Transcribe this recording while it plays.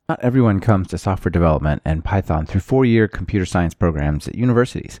Not everyone comes to software development and Python through 4-year computer science programs at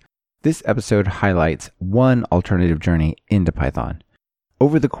universities. This episode highlights one alternative journey into Python.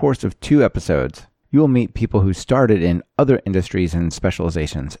 Over the course of 2 episodes, you will meet people who started in other industries and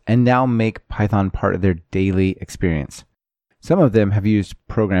specializations and now make Python part of their daily experience. Some of them have used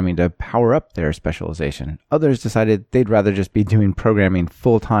programming to power up their specialization. Others decided they'd rather just be doing programming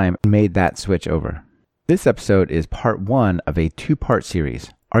full-time and made that switch over. This episode is part 1 of a 2-part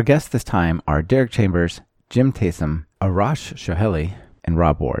series. Our guests this time are Derek Chambers, Jim Taysom, Arash Shoheli, and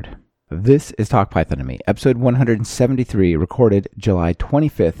Rob Ward. This is Talk Python to Me, episode 173, recorded July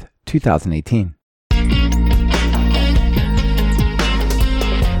 25th, 2018.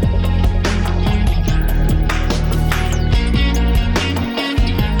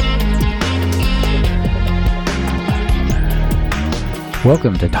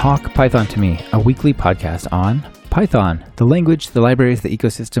 Welcome to Talk Python to Me, a weekly podcast on Python, the language, the libraries, the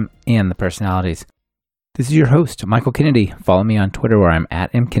ecosystem, and the personalities. This is your host, Michael Kennedy. Follow me on Twitter where I'm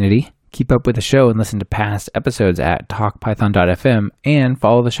at mkennedy. Keep up with the show and listen to past episodes at talkpython.fm and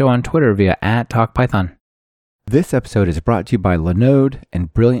follow the show on Twitter via @talkpython. This episode is brought to you by Linode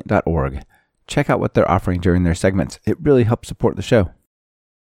and Brilliant.org. Check out what they're offering during their segments. It really helps support the show.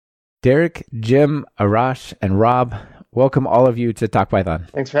 Derek, Jim, Arash, and Rob, welcome all of you to Talk Python.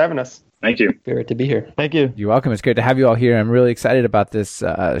 Thanks for having us. Thank you. Great to be here. Thank you. You're welcome. It's great to have you all here. I'm really excited about this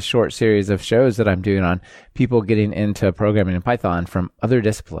short series of shows that I'm doing on people getting into programming in Python from other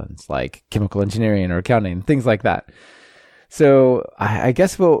disciplines like chemical engineering or accounting, things like that. So I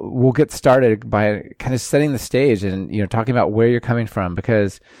guess we'll get started by kind of setting the stage and talking about where you're coming from,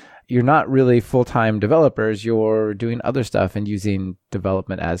 because you're not really full-time developers. You're doing other stuff and using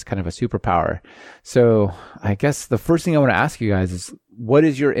development as kind of a superpower. So I guess the first thing I want to ask you guys is, what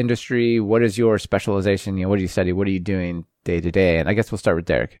is your industry? What is your specialization? What do you study? What are you doing day to day? And I guess we'll start with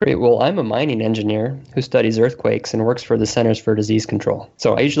Derek. Great. Well, I'm a mining engineer who studies earthquakes and works for the Centers for Disease Control.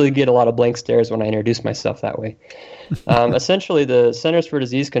 So I usually get a lot of blank stares when I introduce myself that way. Essentially, the Centers for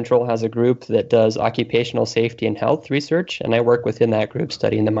Disease Control has a group that does occupational safety and health research, and I work within that group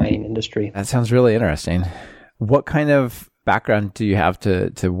studying the mining industry. That sounds really interesting. What kind of background do you have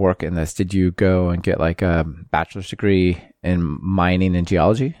to work in this? Did you go and get like a bachelor's degree in mining and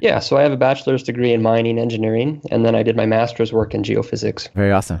geology? Yeah, so I have a bachelor's degree in mining engineering, and then I did my master's work in geophysics.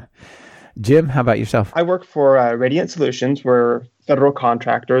 Very awesome. Jim, how about yourself? I work for Radiant Solutions. We're federal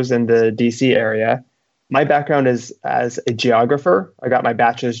contractors in the DC area. My background is as a geographer. I got my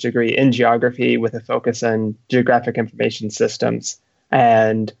bachelor's degree in geography with a focus on geographic information systems.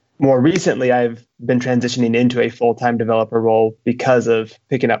 And more recently, I've been transitioning into a full-time developer role because of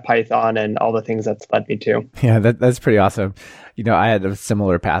picking up Python and all the things that's led me to. Yeah, that's pretty awesome. I had a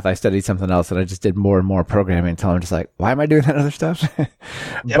similar path. I studied something else and I just did more and more programming until I'm just like, why am I doing that other stuff? Yep.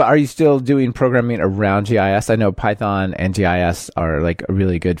 But are you still doing programming around GIS? I know Python and GIS are like a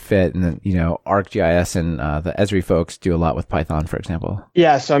really good fit. And then, ArcGIS and the Esri folks do a lot with Python, for example.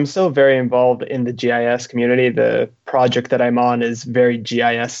 Yeah, so I'm still very involved in the GIS community. The project that I'm on is very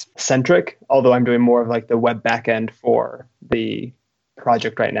GIS centric, although I'm doing more of like the web backend for the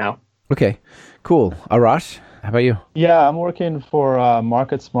project right now. Okay, cool. Arash, how about you? Yeah, I'm working for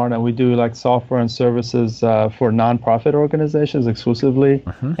MarketSmart, and we do like software and services for nonprofit organizations exclusively.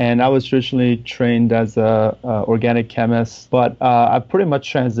 And I was traditionally trained as a organic chemist, but I've pretty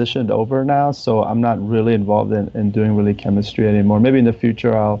much transitioned over now, so I'm not really involved in doing really chemistry anymore. Maybe in the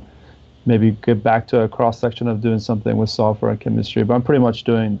future I'll maybe get back to a cross-section of doing something with software and chemistry, but I'm pretty much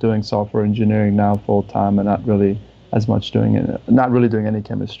doing software engineering now full-time and not really doing any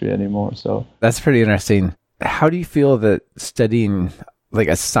chemistry anymore. So that's pretty interesting. How do you feel that studying like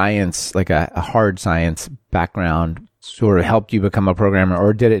a science, like a hard science background sort of helped you become a programmer,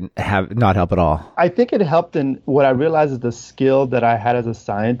 or did it not help at all? I think it helped. In what I realized is the skill that I had as a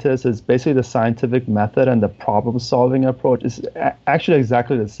scientist is basically the scientific method, and the problem solving approach is actually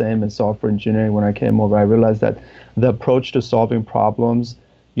exactly the same in software engineering. When I came over, I realized that the approach to solving problems,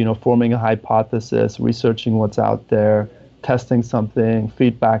 forming a hypothesis, researching what's out there, testing something,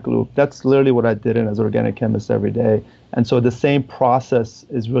 feedback loop, that's literally what I did as an organic chemist every day. And so the same process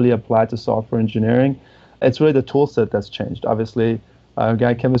is really applied to software engineering. It's really the tool set that's changed. Obviously,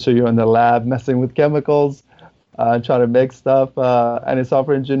 organic chemistry, you're in the lab messing with chemicals, trying to make stuff. And in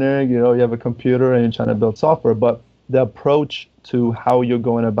software engineering, you have a computer and you're trying to build software. But the approach to how you're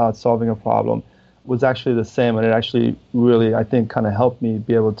going about solving a problem was actually the same, and it actually really, I think, kind of helped me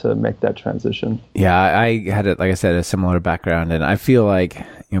be able to make that transition. Yeah, I had, like I said, a similar background, and I feel like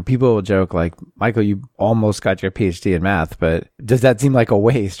people will joke like, Michael, you almost got your PhD in math, but does that seem like a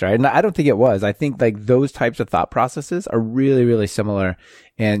waste, right? And I don't think it was. I think like those types of thought processes are really, really similar.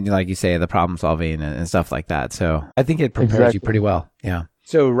 And like you say, the problem solving and stuff like that. So I think it prepares you pretty well. Yeah.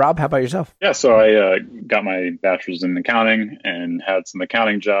 So Rob, how about yourself? Yeah, so I got my bachelor's in accounting and had some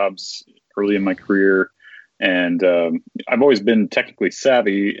accounting jobs early in my career. And I've always been technically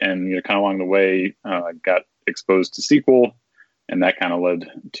savvy, and kind of along the way, I got exposed to SQL, and that kind of led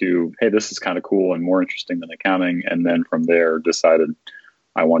to, hey, this is kind of cool and more interesting than accounting. And then from there, decided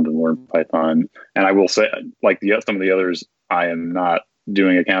I wanted to learn Python. And I will say, like some of the others, I am not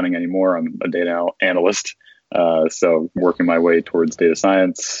doing accounting anymore. I'm a data analyst. So working my way towards data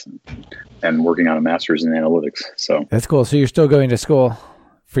science and working on a master's in analytics. So that's cool. So you're still going to school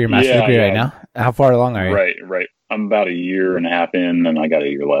for your master's degree right now? How far along are you? Right. I'm about a year and a half in, and I got a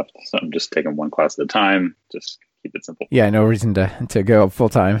year left. So I'm just taking one class at a time. Just keep it simple. Yeah, no reason to go full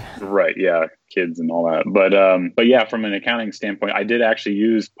time. Right. Yeah, kids and all that. But yeah, from an accounting standpoint, I did actually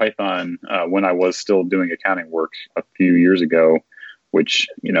use Python when I was still doing accounting work a few years ago, which,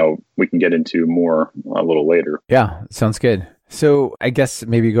 we can get into more a little later. Yeah, sounds good. So I guess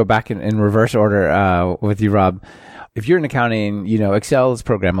maybe go back in reverse order with you, Rob. If you're in accounting, Excel is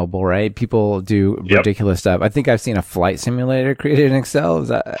programmable, right? People do ridiculous stuff. I think I've seen a flight simulator created in Excel.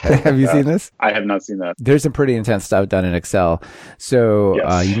 Have you seen this? I have not seen that. There's some pretty intense stuff done in Excel. So,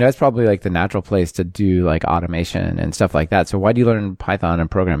 yes. It's probably like the natural place to do like automation and stuff like that. So why do you learn Python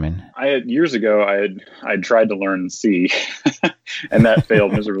and programming? Years ago, I tried to learn C and that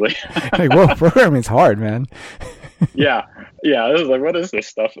failed miserably. Like, whoa, programming's hard, man. Yeah. I was like, what is this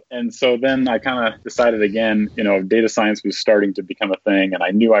stuff? And so then I kind of decided again, data science was starting to become a thing, and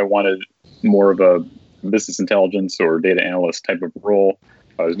I knew I wanted more of a business intelligence or data analyst type of role.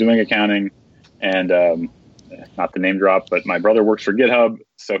 I was doing accounting, and not to name drop, but my brother works for GitHub.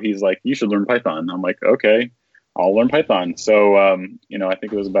 So he's like, you should learn Python. I'm like, okay, I'll learn Python. So, I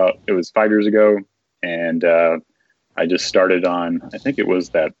think it was 5 years ago, and I just started on, I think it was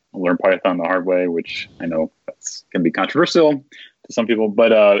that Learn Python the Hard Way, which I know can be controversial to some people,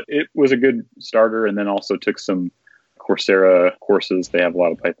 but it was a good starter. And then also took some Coursera courses. They have a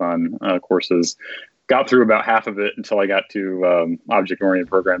lot of Python courses. Got through about half of it until I got to object-oriented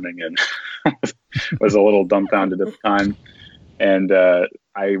programming and was a little dumbfounded at the time. And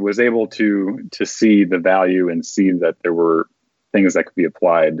I was able to see the value and see that there were things that could be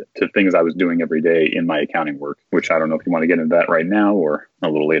applied to things I was doing every day in my accounting work, which I don't know if you want to get into that right now or a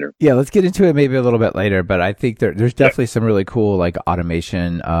little later. Yeah, let's get into it maybe a little bit later, but I think there's definitely some really cool like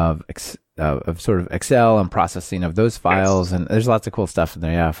automation of sort of Excel and processing of those files. Yes. And there's lots of cool stuff in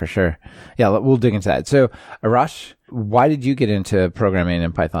there. Yeah, for sure. Yeah, we'll dig into that. So Arash, why did you get into programming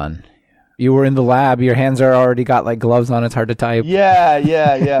in Python? You were in the lab. Your hands are already got like gloves on. It's hard to type. Yeah.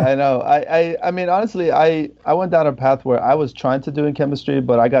 I know. I mean, honestly, I went down a path where I was trying to do in chemistry,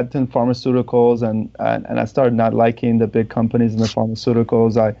 but I got into pharmaceuticals, and I started not liking the big companies in the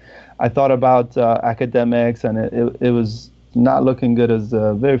pharmaceuticals. I thought about academics, and it was not looking good. As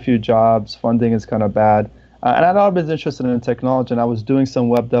very few jobs, funding is kind of bad, and I'd always been interested in technology, and I was doing some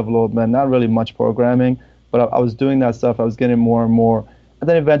web development, not really much programming, but I was doing that stuff. I was getting more and more. And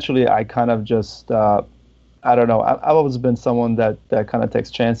then eventually I kind of just, I don't know, I've always been someone that kind of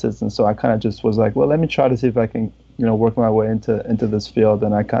takes chances. And so I kind of just was like, well, let me try to see if I can, work my way into this field.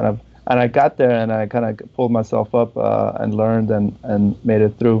 And I got there, and I kind of pulled myself up and learned and made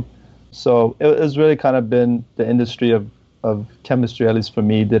it through. So it was really kind of been the industry of chemistry, at least for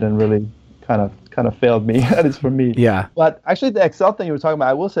me, didn't really kind of failed me, at least for me. Yeah. But actually the Excel thing you were talking about,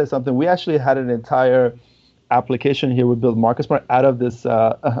 I will say something. We actually had an entire application here. We built MarketSmart out of this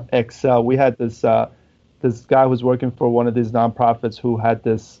Excel. We had this guy who was working for one of these nonprofits who had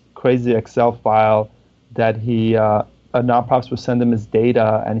this crazy Excel file that a nonprofit would send him his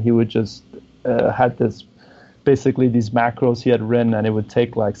data, and he would just had this basically these macros he had written, and it would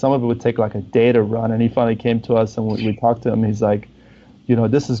take some of it would take like a day to run. And he finally came to us, and we talked to him. He's like,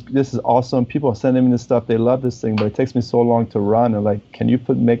 this is awesome. People are sending me this stuff. They love this thing, but it takes me so long to run. And like, can you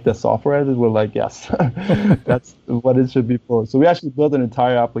make the software edit? We're like, yes, that's what it should be for. So we actually built an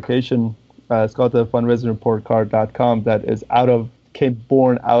entire application. It's called the fundraisingreportcard.com that is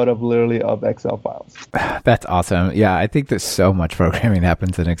born out of literally of Excel files. That's awesome. Yeah, I think there's so much programming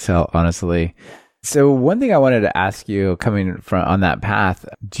happens in Excel, honestly. So one thing I wanted to ask you, coming from on that path,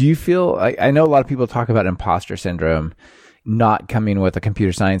 do you feel, I know a lot of people talk about imposter syndrome, not coming with a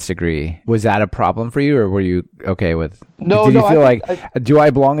computer science degree, was that a problem for you, or were you okay with? No, did you feel do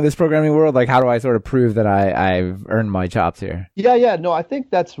I belong in this programming world? Like, how do I sort of prove that I've earned my chops here? Yeah. No, I think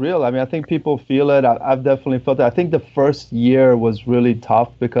that's real. I mean, I think people feel it. I've definitely felt it. I think the first year was really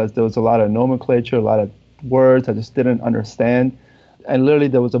tough because there was a lot of nomenclature, a lot of words I just didn't understand. And literally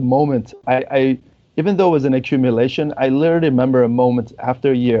there was a moment, I even though it was an accumulation, I literally remember a moment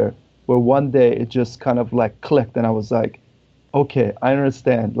after a year where one day it just kind of like clicked and I was like, okay, I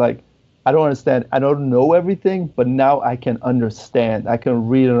understand. Like, I don't understand. I don't know everything, but now I can understand. I can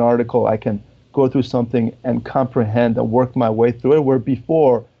read an article. I can go through something and comprehend and work my way through it. Where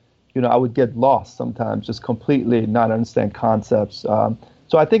before, I would get lost sometimes, just completely not understand concepts. So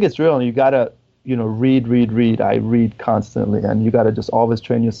I think it's real, and you gotta, read. I read constantly, and you gotta just always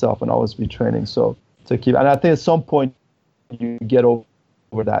train yourself and always be training. So to keep, and I think at some point you get over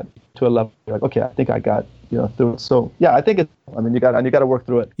that to a level you're like, okay, I think I got through it. So yeah, I think you got to work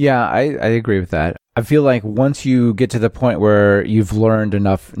through it. Yeah, I agree with that. I feel like once you get to the point where you've learned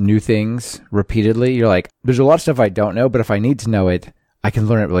enough new things repeatedly, you're like, there's a lot of stuff I don't know, but if I need to know it, I can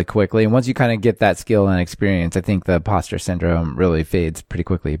learn it really quickly. And once you kind of get that skill and experience, I think the imposter syndrome really fades pretty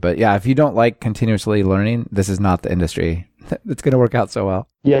quickly. But yeah, if you don't like continuously learning, this is not the industry that's going to work out so well.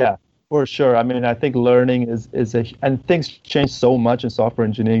 Yeah. For sure. I mean, I think learning and things change so much in software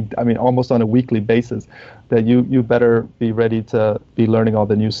engineering. I mean, almost on a weekly basis, that you better be ready to be learning all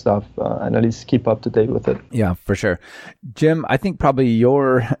the new stuff and at least keep up to date with it. Yeah, for sure. Jim, I think probably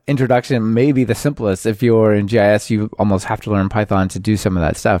your introduction may be the simplest. If you're in GIS, you almost have to learn Python to do some of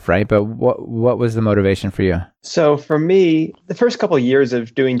that stuff, right? But what was the motivation for you? So for me, the first couple of years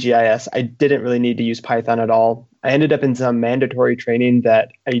of doing GIS, I didn't really need to use Python at all. I ended up in some mandatory training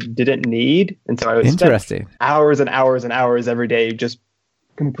that I didn't need. And so I was spend hours and hours and hours every day, just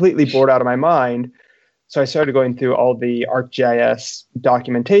completely bored out of my mind. So I started going through all the ArcGIS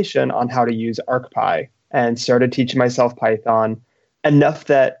documentation on how to use ArcPy and started teaching myself Python enough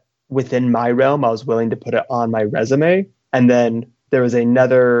that within my realm, I was willing to put it on my resume. And then there was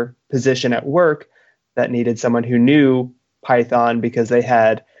another position at work that needed someone who knew Python because they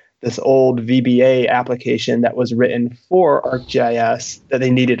had this old VBA application that was written for ArcGIS that they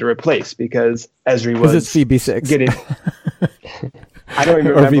needed to replace because Esri was it's VB6 getting. I don't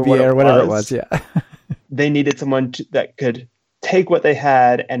even remember VBA or whatever it was. Yeah, they needed someone that could take what they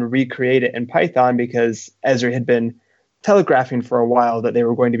had and recreate it in Python because Esri had been telegraphing for a while that they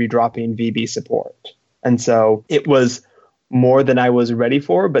were going to be dropping VB support, and so it was more than I was ready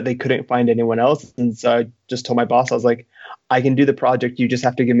for. But they couldn't find anyone else, and so I just told my boss, I was like, I can do the project. You just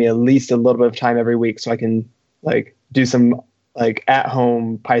have to give me at least a little bit of time every week so I can do some at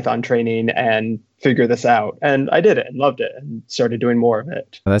home Python training and figure this out. And I did it and loved it and started doing more of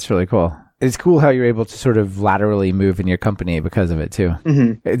it. That's really cool. It's cool how you're able to sort of laterally move in your company because of it too.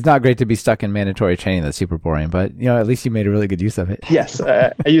 Mm-hmm. It's not great to be stuck in mandatory training that's super boring, but at least you made a really good use of it. Yes,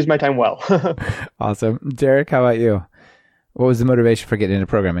 I used my time well. Awesome. Derek, how about you? What was the motivation for getting into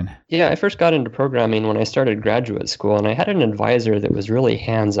programming? Yeah, I first got into programming when I started graduate school, and I had an advisor that was really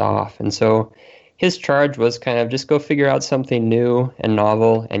hands-off. And so his charge was kind of just go figure out something new and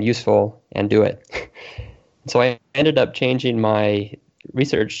novel and useful and do it. So I ended up changing my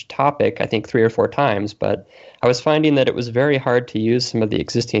research topic, I think 3 or 4 times, but I was finding that it was very hard to use some of the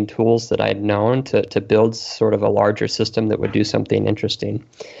existing tools that I'd known to build sort of a larger system that would do something interesting.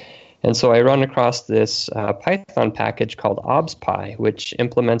 And so I run across this Python package called OBSPy, which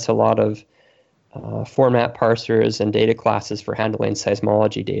implements a lot of format parsers and data classes for handling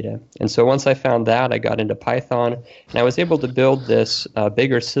seismology data. And so once I found that, I got into Python, and I was able to build this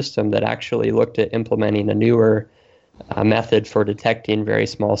bigger system that actually looked at implementing a newer method for detecting very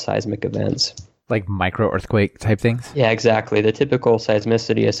small seismic events. Like micro-earthquake type things? Yeah, exactly. The typical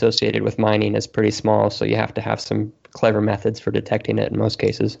seismicity associated with mining is pretty small, so you have to have some clever methods for detecting it in most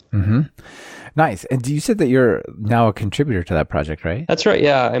cases. Mm-hmm. Nice. And you said that you're now a contributor to that project, right? That's right,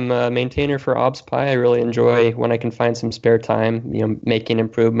 yeah. I'm a maintainer for OBSPy. I really enjoy when I can find some spare time, making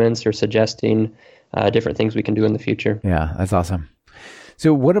improvements or suggesting different things we can do in the future. Yeah, that's awesome.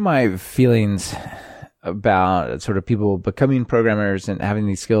 So what are my feelings about sort of people becoming programmers and having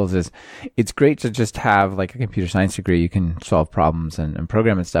these skills is it's great to just have like a computer science degree. You can solve problems and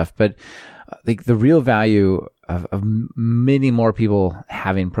program and stuff. But like the real value of many more people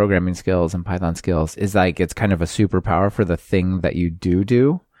having programming skills and Python skills is like it's kind of a superpower for the thing that you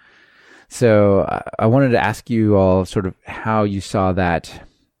do. So I wanted to ask you all sort of how you saw that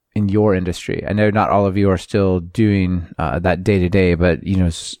in your industry. I know not all of you are still doing that day to day, but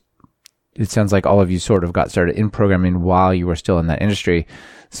it sounds like all of you sort of got started in programming while you were still in that industry.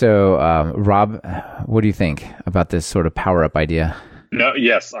 So, Rob, what do you think about this sort of power up idea? No,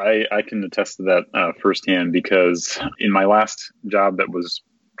 yes, I can attest to that firsthand, because in my last job that was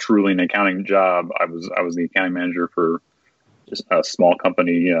truly an accounting job, I was the accounting manager for just a small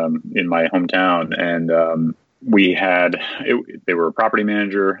company in my hometown, and they were a property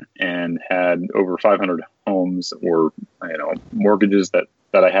manager and had over 500 homes or mortgages that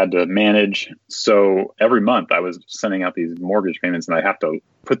I had to manage. So every month I was sending out these mortgage payments, and I have to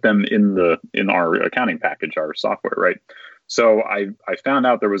put them in our accounting package, our software, right? So I found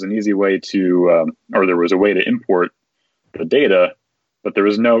out there was an easy way there was a way to import the data, but there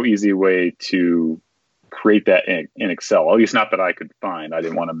was no easy way to create that in Excel, at least not that I could find. I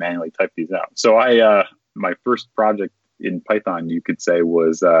didn't want to manually type these out. So my first project in Python, you could say,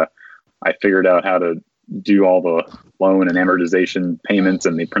 was I figured out how to do all the loan and amortization payments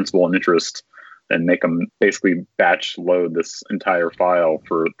and the principal and interest, and make them basically batch load this entire file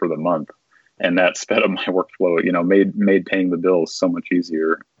for the month. And that sped up my workflow, made paying the bills so much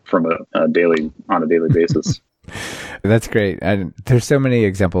easier on a daily basis. That's great. And there's so many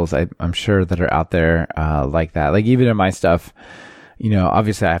examples I'm sure that are out there like that. Like even in my stuff,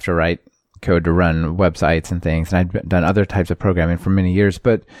 obviously I have to write code to run websites and things, and I've done other types of programming for many years.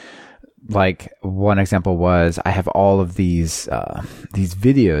 But like one example was I have all of these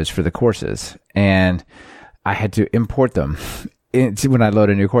videos for the courses, and I had to import them when I load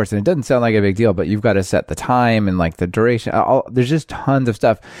a new course. And it doesn't sound like a big deal, but you've got to set the time and like the duration. There's just tons of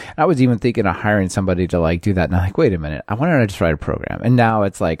stuff. And I was even thinking of hiring somebody to like do that. And I'm like, wait a minute, I wanted to just write a program. And now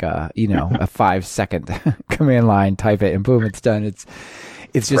it's like a 5-second command line, type it, and boom, it's done.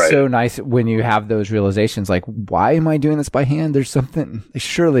 It's just so nice when you have those realizations, like, why am I doing this by hand? There's something,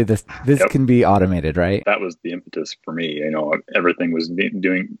 surely this can be automated, right? That was the impetus for me. Everything was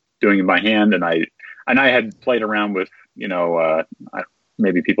doing it by hand. And I had played around with,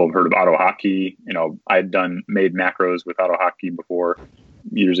 maybe people have heard of AutoHotkey. I had made macros with AutoHotkey before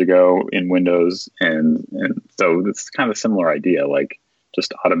years ago in Windows. And so it's kind of a similar idea, like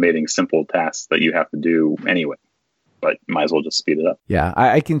just automating simple tasks that you have to do anyway, but you might as well just speed it up. Yeah.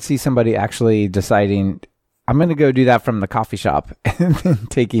 I can see somebody actually deciding, I'm going to go do that from the coffee shop and then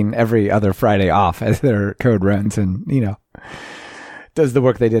taking every other Friday off as their code runs and, does the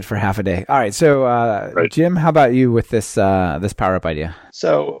work they did for half a day. All right. So, Jim, how about you with this power up idea?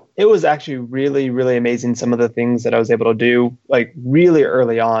 So it was actually really, really amazing. Some of the things that I was able to do, like really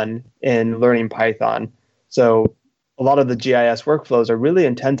early on in learning Python. So a lot of the GIS workflows are really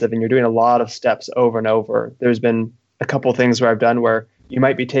intensive, and you're doing a lot of steps over and over. There's been a couple things where I've done where you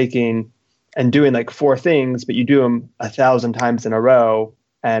might be taking and doing like 4 things, but you do them 1,000 times in a row.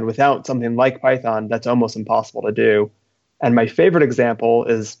 And without something like Python, that's almost impossible to do. And my favorite example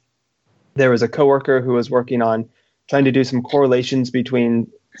is there was a coworker who was working on trying to do some correlations between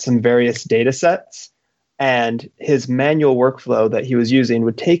some various data sets, and his manual workflow that he was using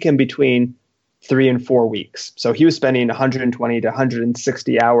would take him between 3 and 4 weeks. So he was spending 120 to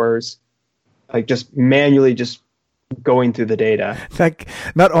 160 hours, like just manually just going through the data. Like,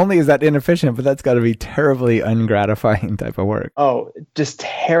 not only is that inefficient, but that's got to be terribly ungratifying type of work. Oh, just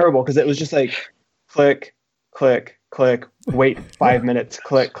terrible, because it was just like click, click, click, wait 5 minutes,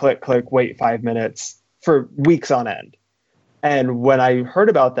 click, click, click, wait 5 minutes for weeks on end. And when I heard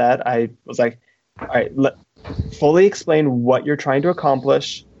about that, I was like, all right, fully explain what you're trying to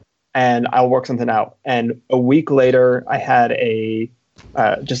accomplish, and I'll work something out. And a week later, I had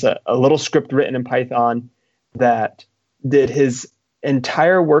just a little script written in Python that did his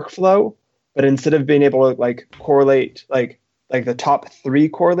entire workflow, but instead of being able to like correlate like the top 3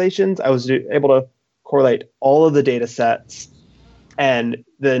 correlations, I was able to correlate all of the data sets, and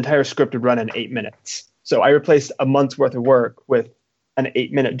the entire script would run in 8 minutes. So I replaced a month's worth of work with an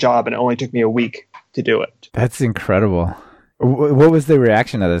 8-minute job, and it only took me a week to do it. That's incredible. What was the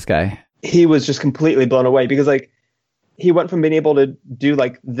reaction of this guy? He was just completely blown away, because like he went from being able to do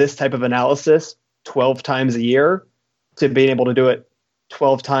like this type of analysis 12 times a year to being able to do it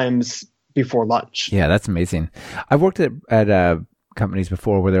 12 times before lunch. Yeah, that's amazing. I've worked at companies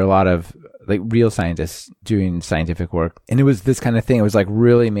before where there are a lot of like real scientists doing scientific work, and it was this kind of thing. It was like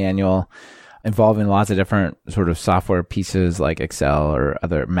really manual, involving lots of different sort of software pieces like Excel or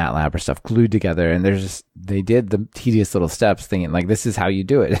other MATLAB or stuff glued together. And they did the tedious little steps thinking like, this is how you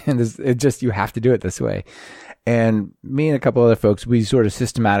do it. And you have to do it this way. And me and a couple other folks, we sort of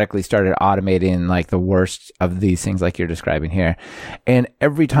systematically started automating like the worst of these things like you're describing here. And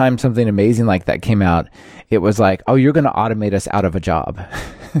every time something amazing like that came out, it was like, oh, you're going to automate us out of a job.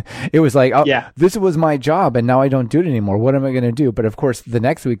 It was like, oh, Yeah. this was my job and now I don't do it anymore. What am I going to do? But of course, the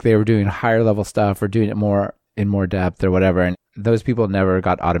next week they were doing higher level stuff or doing it more in more depth or whatever. And those people never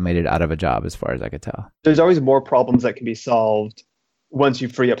got automated out of a job as far as I could tell. There's always more problems that can be solved once you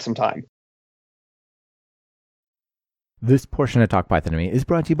free up some time. This portion of Talk Python to Me is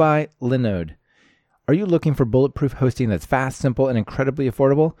brought to you by Linode. Are you looking for bulletproof hosting that's fast, simple, and incredibly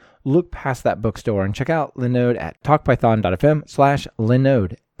affordable? Look past that bookstore and check out Linode at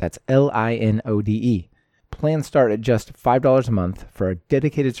talkpython.fm/Linode. That's Linode. Plans start at just $5 a month for a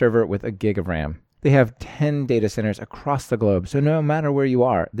dedicated server with a gig of RAM. They have 10 data centers across the globe, so no matter where you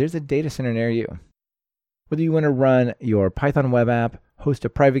are, there's a data center near you. Whether you want to run your Python web app, host a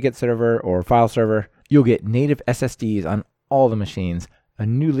private Git server or file server, you'll get native SSDs on all the machines, a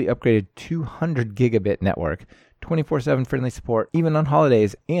newly upgraded 200 gigabit network, 24/7 friendly support, even on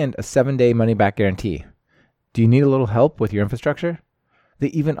holidays, and a 7-day money-back guarantee. Do you need a little help with your infrastructure? They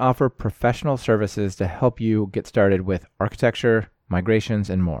even offer professional services to help you get started with architecture,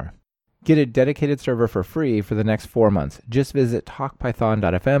 migrations, and more. Get a dedicated server for free for the next 4 months. Just visit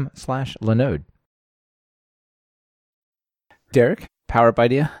talkpython.fm/Linode. Derek, power up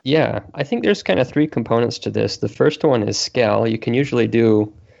idea? Yeah, I think there's kind of three components to this. The first one is scale. You can usually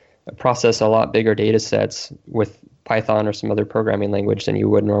process a lot bigger data sets with Python or some other programming language than you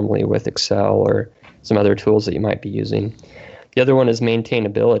would normally with Excel or some other tools that you might be using. The other one is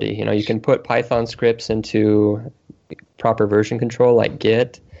maintainability. You can put Python scripts into proper version control like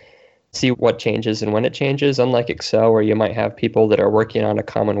Git, see what changes and when it changes, unlike Excel where you might have people that are working on a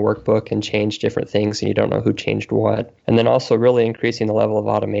common workbook and change different things and you don't know who changed what. And then also really increasing the level of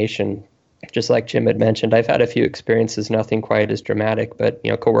automation. Just like Jim had mentioned, I've had a few experiences, nothing quite as dramatic, but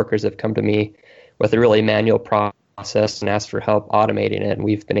coworkers have come to me with a really manual process and asked for help automating it, and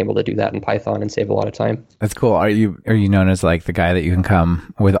we've been able to do that in Python and save a lot of time. That's cool. Are you known as like the guy that you can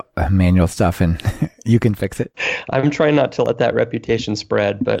come with manual stuff and you can fix it? I'm trying not to let that reputation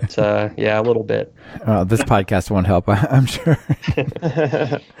spread, but yeah, a little bit. This podcast won't help, I'm sure.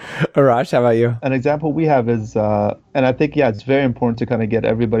 Arash, how about you? An example we have is, and I think, it's very important to kind of get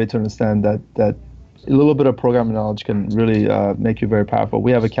everybody to understand that a little bit of programming knowledge can really make you very powerful.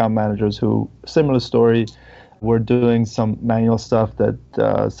 We have account managers who, similar story, we're doing some manual stuff that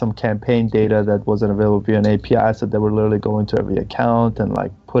some campaign data that wasn't available via an API, so they were literally going to every account and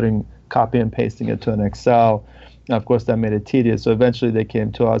like copy and pasting it to an Excel. And of course, that made it tedious. So eventually they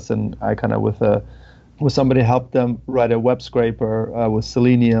came to us, and I kind of with somebody helped them write a web scraper with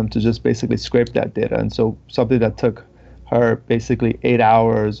Selenium to just basically scrape that data. And so something that took her basically 8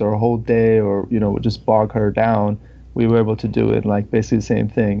 hours or a whole day, or would just bog her down, we were able to do it like basically the same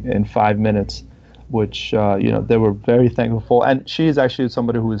thing in 5 minutes. Which, they were very thankful. And she is actually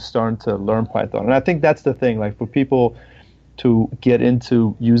somebody who is starting to learn Python. And I think that's the thing, like for people to get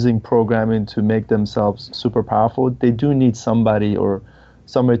into using programming to make themselves super powerful, they do need somebody to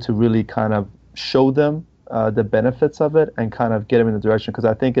really kind of show them the benefits of it and kind of get them in the direction. Because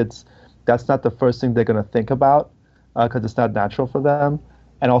I think that's not the first thing they're going to think about because it's not natural for them.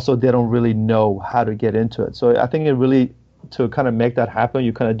 And also they don't really know how to get into it. So I think to kind of make that happen,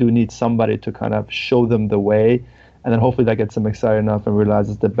 you kind of do need somebody to kind of show them the way, and then hopefully that gets them excited enough and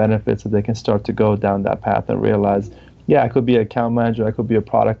realizes the benefits, so they can start to go down that path and realize, I could be an account manager, I could be a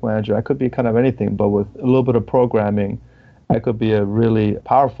product manager, I could be kind of anything, but with a little bit of programming, I could be a really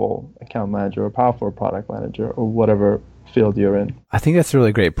powerful account manager or powerful product manager or whatever field you're in. I think that's a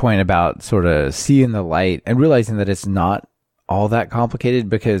really great point about sort of seeing the light and realizing that it's not all that complicated,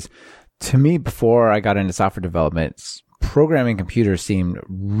 because to me, before I got into software development, programming computers seemed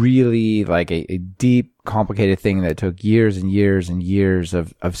really like a deep, complicated thing that took years and years and years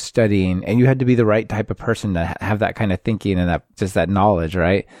of studying, and you had to be the right type of person to have that kind of thinking and that knowledge,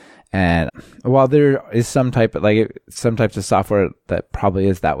 right? And while there is some types of software that probably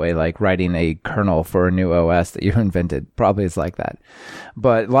is that way, like writing a kernel for a new OS that you invented probably is like that.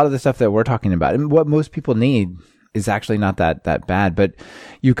 But a lot of the stuff that we're talking about and what most people need is actually not that bad, but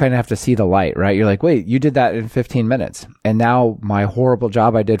you kind of have to see the light, right? You're like, wait, you did that in 15 minutes. And now my horrible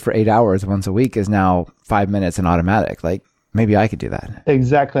job I did for 8 hours once a week is now 5 minutes and automatic. Like, maybe I could do that.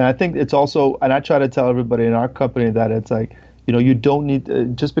 Exactly. And I think it's also, and I try to tell everybody in our company that it's like, you don't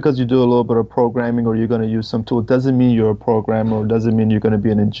need, just because you do a little bit of programming or you're going to use some tool, doesn't mean you're a programmer or doesn't mean you're going to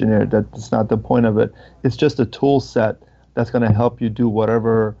be an engineer. That's not the point of it. It's just a tool set that's going to help you do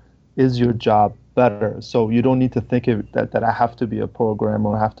whatever is your job better. So you don't need to think of that I have to be a programmer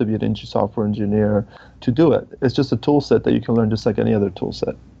or I have to be an software engineer to do it. It's just a tool set that you can learn just like any other tool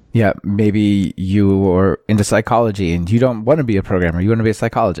set. Yeah, maybe you are into psychology and you don't want to be a programmer. You want to be a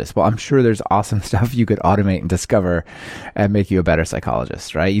psychologist. Well, I'm sure there's awesome stuff you could automate and discover and make you a better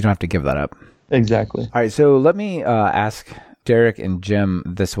psychologist, right? You don't have to give that up. Exactly. All right, so let me ask Derek and Jim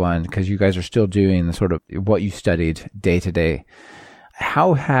this one, because you guys are still doing the sort of what you studied day to day.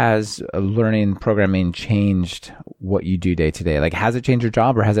 How has learning programming changed what you do day to day? Like, has it changed your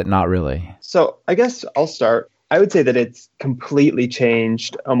job or has it not really? So I guess I'll start. I would say that it's completely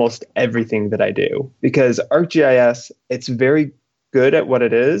changed almost everything that I do, because ArcGIS, it's very good at what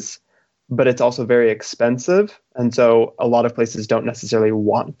it is, but it's also very expensive. And so a lot of places don't necessarily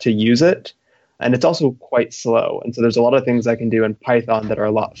want to use it. And it's also quite slow. And so there's a lot of things I can do in Python that are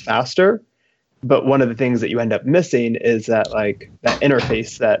a lot faster. But one of the things that you end up missing is that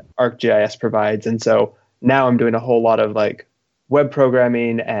interface that ArcGIS provides. And so now I'm doing a whole lot of web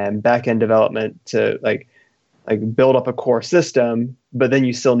programming and backend development to build up a core system, but then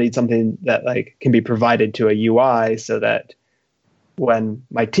you still need something that can be provided to a UI so that when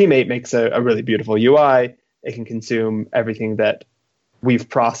my teammate makes a really beautiful UI, it can consume everything that we've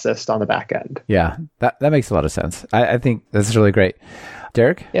processed on the back end. Yeah, that makes a lot of sense. I think that's really great.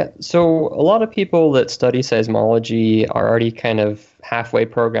 Derek? Yeah, so a lot of people that study seismology are already kind of halfway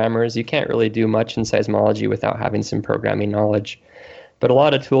programmers. You can't really do much in seismology without having some programming knowledge. But a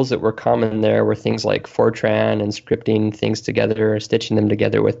lot of tools that were common there were things like Fortran and scripting things together, stitching them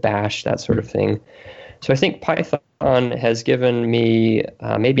together with Bash, that sort of thing. So I think Python has given me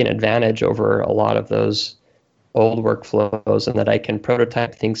maybe an advantage over a lot of those old workflows, and that I can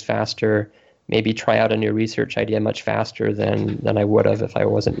prototype things faster, maybe try out a new research idea much faster than I would have if I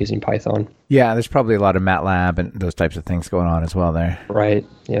wasn't using Python. Yeah, there's probably a lot of MATLAB and those types of things going on as well there. Right,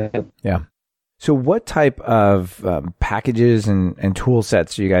 yeah. Yeah. So what type of packages and tool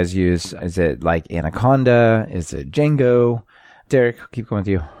sets do you guys use? Is it like Anaconda? Is it Django? Derek, I'll keep going with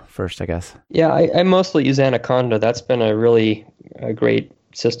you first, I guess. Yeah, I mostly use Anaconda. That's been a really great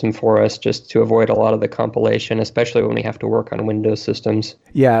system for us, just to avoid a lot of the compilation, especially when we have to work on Windows systems.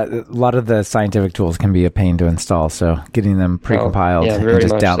 Yeah, a lot of the scientific tools can be a pain to install, so getting them precompiled and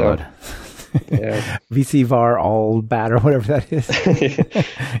just download. So. Yeah. VCVAR all bad or whatever that is.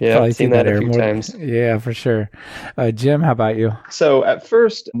 Yeah, I've seen that a few times. Yeah, for sure. Jim, how about you? So at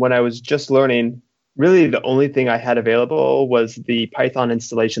first, when I was just learning, really the only thing I had available was the Python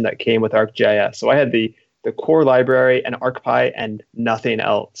installation that came with ArcGIS. So I had the core library and ArcPy and nothing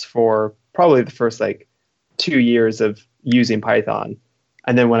else for probably the first 2 years of using Python.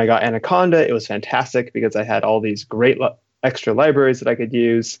 And then when I got Anaconda, it was fantastic because I had all these great extra libraries that I could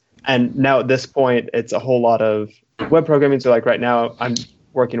use. And now at this point, it's a whole lot of web programming. So right now, I'm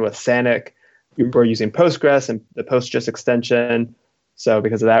working with Sanic. We're using Postgres and the PostGIS extension. So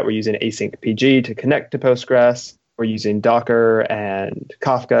because of that, we're using async PG to connect to Postgres. We're using Docker and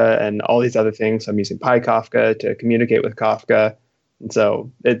Kafka and all these other things. So I'm using PyKafka to communicate with Kafka. And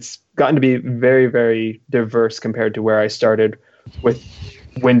so it's gotten to be very, very diverse compared to where I started with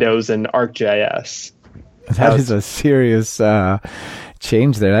Windows and ArcGIS. That is a serious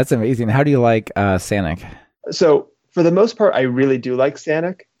change there. That's amazing. How do you like Sanic? So for the most part, I really do like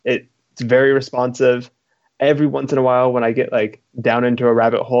Sanic. It's very responsive. Every once in a while when I get down into a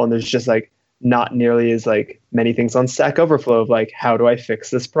rabbit hole and there's just not nearly as many things on Stack Overflow of how do I fix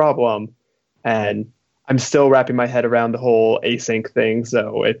this problem? And I'm still wrapping my head around the whole async thing.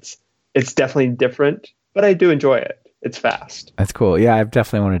 So it's definitely different, but I do enjoy it. It's fast. That's cool. Yeah, I've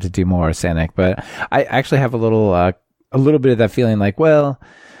definitely wanted to do more Sanic, but I actually have a little bit of that feeling well,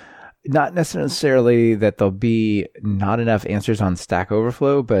 not necessarily that there'll be not enough answers on Stack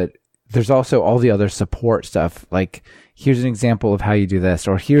Overflow, but there's also all the other support stuff. Here's an example of how you do this,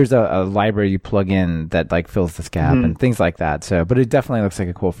 or here's a library you plug in that fills this gap and things like that. So, but it definitely looks like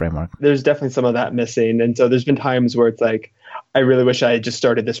a cool framework. There's definitely some of that missing. And so there's been times where it's I really wish I had just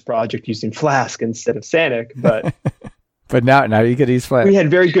started this project using Flask instead of Sanic, but but now you could use Flask. We had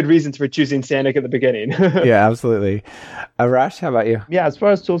very good reasons for choosing Sanic at the beginning. Yeah, absolutely. Arash, how about you? Yeah, as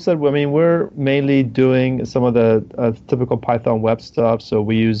far as toolset, we're mainly doing some of the typical Python web stuff. So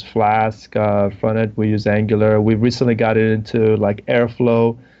we use Flask, front end, we use Angular. We recently got it into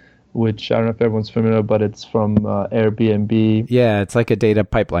Airflow, which I don't know if everyone's familiar, but it's from Airbnb. Yeah, it's like a data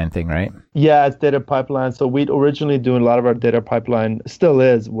pipeline thing, right? Yeah, it's data pipeline. So we'd originally doing a lot of our data pipeline,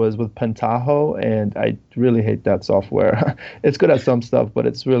 was with Pentaho, and I really hate that software. It's good at some stuff, but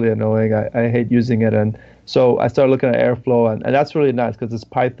it's really annoying. I hate using it. And so I started looking at Airflow, and that's really nice because it's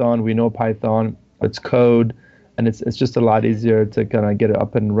Python. We know Python. It's code. And it's just a lot easier to kind of get it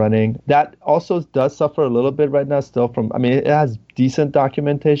up and running. That also does suffer a little bit right now still it has decent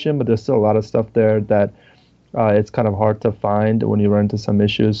documentation, but there's still a lot of stuff there that It's kind of hard to find when you run into some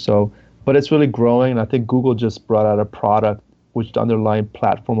issues. So, but it's really growing. And I think Google just brought out a product which the underlying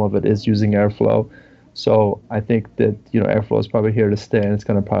platform of it is using Airflow. So I think that, Airflow is probably here to stay, and it's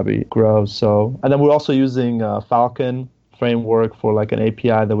going to probably grow. So, and then we're also using Falcon framework for like an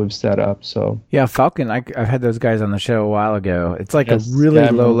API that we've set up. So yeah, Falcon, I've had those guys on the show a while ago. It's like Yes, a really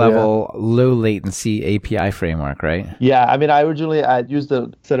yeah, low level, low latency API framework, right? yeah, I mean, I used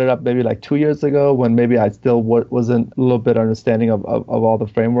to set it up maybe like 2 years ago when maybe I still wasn't a little bit understanding of all the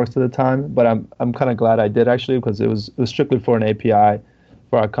frameworks at the time. But I'm kind of glad I did actually, because it was strictly for an API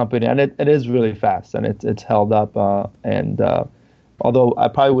for our company, and it is really fast, and it's held up. Although I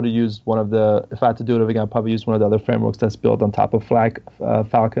probably would have used if I had to do it again, I'd probably use one of the other frameworks that's built on top of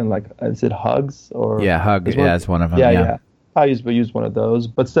Falcon, like, is it Hugs? Or yeah, Hugs, it's one of them. Yeah. I use one of those,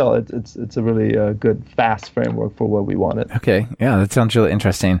 but still, it's a really good, fast framework for what we wanted. Okay, yeah, that sounds really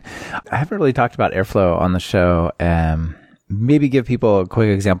interesting. I haven't really talked about Airflow on the show. Maybe give people a quick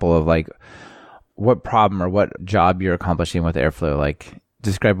example of like what problem or what job you're accomplishing with Airflow. Like,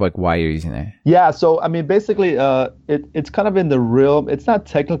 describe like why you're using it. Yeah, so I mean, basically, it's kind of in the realm. It's not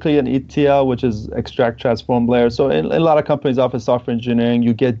technically an ETL, which is extract transform layer. So in a lot of companies, office software engineering,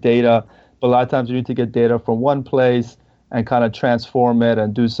 you get data, but a lot of times you need to get data from one place and kind of transform it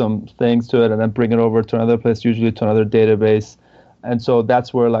and do some things to it and then bring it over to another place, usually to another database. And so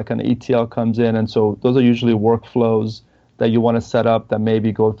that's where like an ETL comes in. And so those are usually workflows that you want to set up that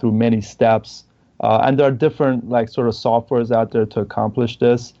maybe go through many steps. And there are different like sort of softwares out there to accomplish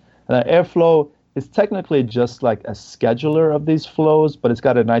this. And Airflow is technically just like a scheduler of these flows, but it's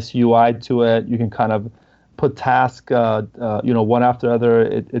got a nice UI to it. You can kind of put tasks, one after the other.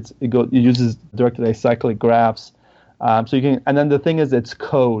 It uses directed acyclic graphs. So you can, and then the thing is, it's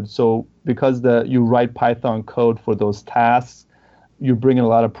code. So because you write Python code for those tasks, you bring in a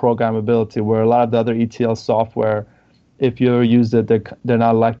lot of programmability. Where a lot of the other ETL software, if you use it, they're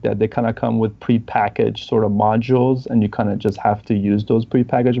not like that. They kind of come with prepackaged sort of modules, and you kind of just have to use those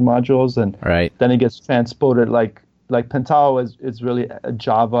prepackaged modules, and then it gets transported. Like Pentaho is really a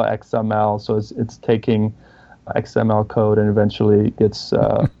Java XML, so it's taking XML code and eventually gets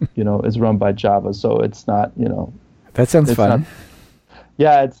is run by Java. So it's not That sounds fun.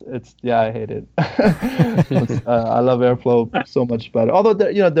 I hate it. I love Airflow so much better. Although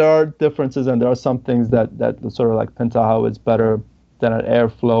there are differences, and there are some things that sort of like Pentaho is better than an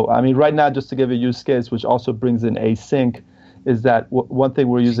Airflow. I mean, right now, just to give a use case, which also brings in async, is that one thing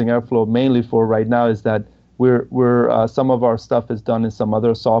we're using Airflow mainly for right now is that we're some of our stuff is done in some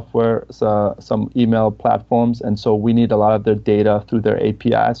other software, some email platforms, and so we need a lot of their data through their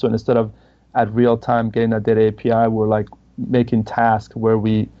API. So instead of at real time getting that data API, we're like making tasks where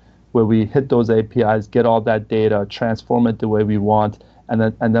we hit those APIs, get all that data, transform it the way we want,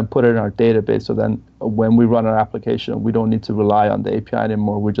 and then put it in our database. So then when we run our application, we don't need to rely on the API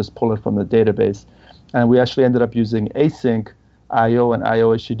anymore. We just pull it from the database. And we actually ended up using async IO and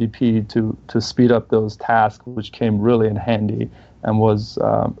IO HTTP to speed up those tasks, which came really in handy and was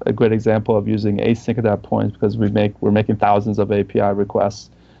a great example of using async at that point, because we're making thousands of API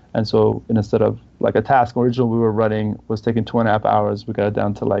requests. And so instead of like a task originally we were running was taking 2.5 hours, we got it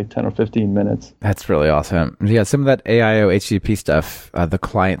down to like 10 or 15 minutes. That's really awesome. Yeah, some of that AIO HTTP stuff, the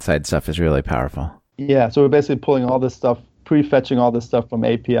client side stuff is really powerful. Yeah, so we're basically pulling all this stuff, prefetching all this stuff from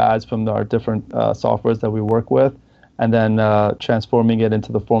APIs from our different softwares that we work with, and then transforming it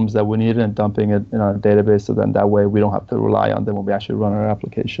into the forms that we need and dumping it in our database. So then that way we don't have to rely on them when we actually run our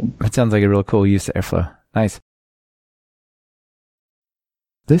application. That sounds like a real cool use of Airflow. Nice.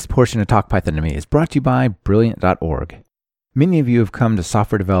 This portion of Talk Python to Me is brought to you by Brilliant.org. Many of you have come to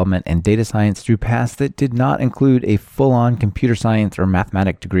software development and data science through paths that did not include a full-on computer science or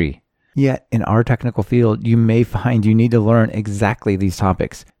mathematics degree. Yet, in our technical field, you may find you need to learn exactly these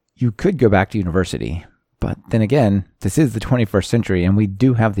topics. You could go back to university, but then again, this is the 21st century and we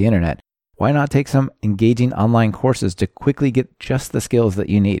do have the internet. Why not take some engaging online courses to quickly get just the skills that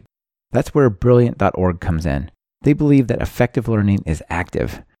you need? That's where Brilliant.org comes in. They believe that effective learning is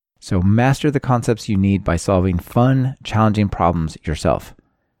active. So master the concepts you need by solving fun, challenging problems yourself.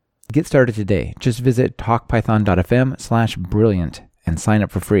 Get started today. Just visit talkpython.fm/brilliant and sign up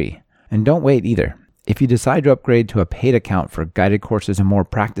for free. And don't wait either. If you decide to upgrade to a paid account for guided courses and more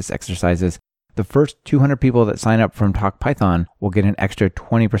practice exercises, the first 200 people that sign up from TalkPython will get an extra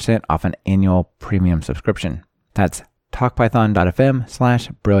 20% off an annual premium subscription. That's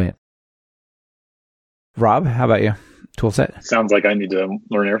talkpython.fm/brilliant. Rob, how about you? Toolset? Sounds like I need to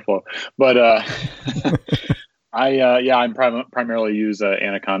learn Airflow, but I primarily use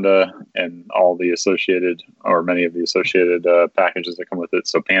Anaconda and all the associated, or many of the associated packages that come with it.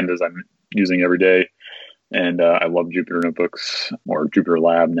 So Pandas I'm using every day. And I love Jupyter Notebooks, or Jupyter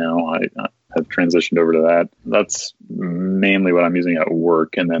Lab now. I have transitioned over to that. That's mainly what I'm using at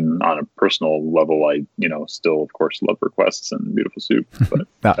work. And then on a personal level, I, still, of course, love requests and Beautiful Soup. But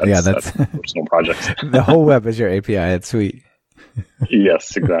that's personal projects. The whole web is your API. It's sweet.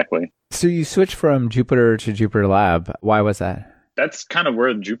 Yes, exactly. So you switched from Jupyter to Jupyter Lab. Why was that? That's kind of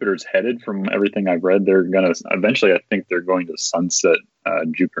where Jupyter's headed from everything I've read. They're going to eventually, I think they're going to sunset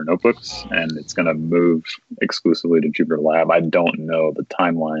Jupyter Notebooks, and it's going to move exclusively to Jupyter Lab. I don't know the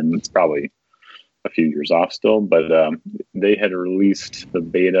timeline. It's probably a few years off still, but they had released the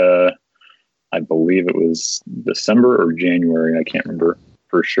beta, I believe it was December or January. I can't remember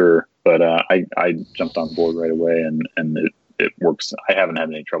for sure, but I jumped on board right away, and it works. I haven't had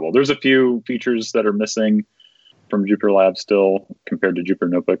any trouble. There's a few features that are missing from Jupyter Lab still compared to Jupyter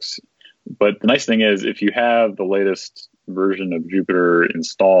Notebooks. But the nice thing is, if you have the latest version of Jupyter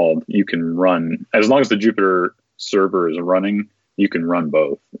installed, you can run, as long as the Jupyter server is running, you can run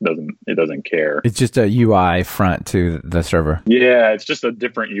both. It doesn't care. It's just a UI front to the server. Yeah, it's just a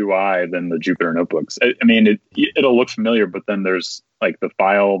different UI than the Jupyter Notebooks. I mean, it'll look familiar, but then there's like the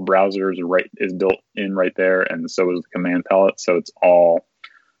file browser is built in right there, and so is the command palette. So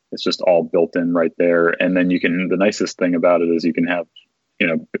it's just all built in right there. And then the nicest thing about it is you can have,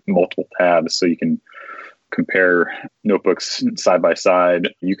 multiple tabs, so you can compare notebooks side by side.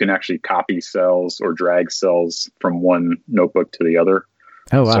 You can actually copy cells or drag cells from one notebook to the other.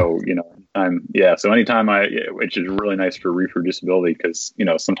 Oh, wow. So, so anytime which is really nice for reproducibility, because,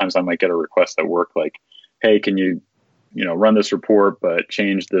 sometimes I might get a request at work like, hey, can you, run this report, but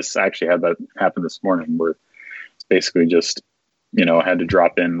change this. I actually had that happen this morning where it's basically just, I had to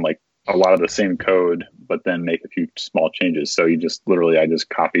drop in like a lot of the same code, but then make a few small changes. So I just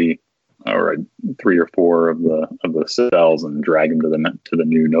copy 3 or 4 of the cells and drag them to the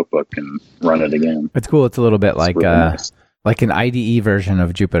new notebook and run it again. It's cool. It's a little bit like really nice. Like an IDE version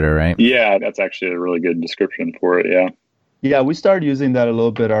of Jupyter, right? Yeah, that's actually a really good description for it. Yeah. Yeah, we started using that a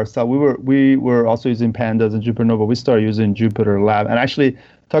little bit ourselves. We were also using Pandas and Jupyter Notebook. We started using Jupyter Lab, and actually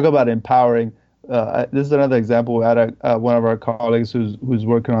talk about empowering. This is another example. We had one of our colleagues who's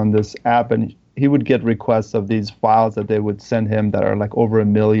working on this app, and he would get requests of these files that they would send him that are like over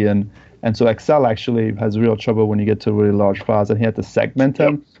 1 million. And so Excel actually has real trouble when you get to really large files, and he had to segment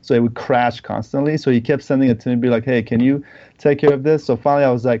them. So it would crash constantly. So he kept sending it to me, be like, hey, can you take care of this? So finally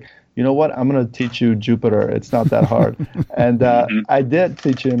I was like, you know what? I'm going to teach you Jupyter. It's not that hard. And I did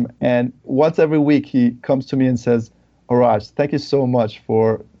teach him. And once every week he comes to me and says, Raj, thank you so much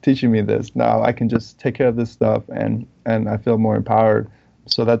for teaching me this. Now I can just take care of this stuff, and I feel more empowered.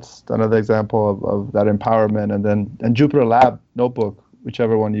 So that's another example of that empowerment. And Jupyter Lab Notebook,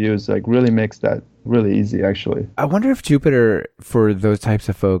 whichever one you use, like really makes that really easy, actually. I wonder if Jupyter, for those types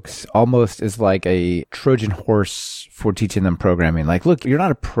of folks, almost is like a Trojan horse for teaching them programming. Like, look, you're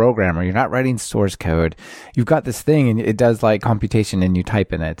not a programmer. You're not writing source code. You've got this thing, and it does like computation, and you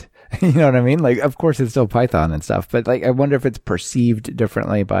type in it. You know what I mean? Like, of course, it's still Python and stuff, but like, I wonder if it's perceived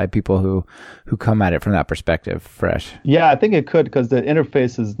differently by people who come at it from that perspective, fresh. Yeah, I think it could, because the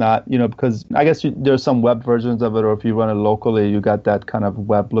interface is not, because I guess there's some web versions of it, or if you run it locally, you got that kind of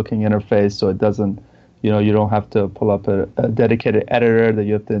web-looking interface, so it doesn't, you don't have to pull up a dedicated editor that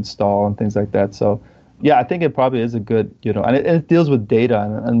you have to install and things like that. So, yeah, I think it probably is a good, and it deals with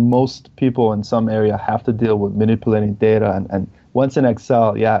data, and most people in some area have to deal with manipulating data, and once in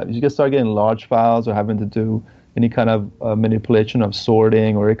Excel, you can start getting large files or having to do any kind of manipulation of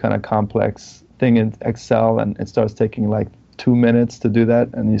sorting or any kind of complex thing in Excel, and it starts taking like 2 minutes to do that,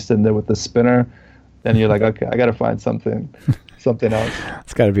 and you're sitting there with the spinner, and you're like, okay, I got to find something else.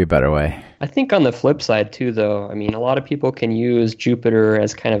 It's got to be a better way. I think on the flip side too, though, I mean, a lot of people can use Jupyter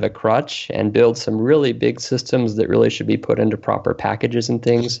as kind of a crutch and build some really big systems that really should be put into proper packages and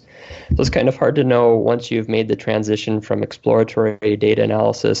things. So it's kind of hard to know once you've made the transition from exploratory data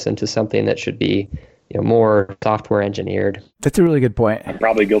analysis into something that should be, more software engineered. That's a really good point. I'm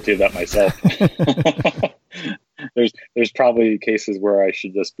probably guilty of that myself. There's probably cases where I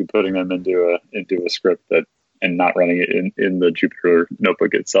should just be putting them into a script and not running it in the Jupyter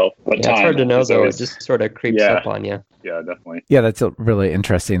Notebook itself. But it's hard to know, though. It just sort of creeps up on you. Yeah, definitely. Yeah, that's really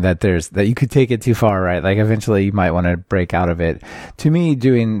interesting that you could take it too far, right? Like eventually you might want to break out of it. To me,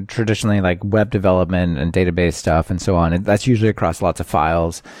 doing traditionally like web development and database stuff and so on, that's usually across lots of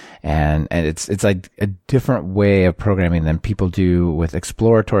files. And it's like a different way of programming than people do with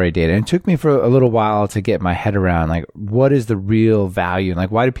exploratory data. And it took me for a little while to get my head around, like, what is the real value? And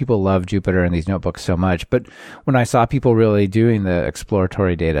like, why do people love Jupyter and these notebooks so much? But when I saw people really doing the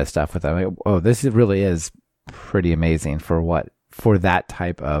exploratory data stuff with them, this really is pretty amazing for what for that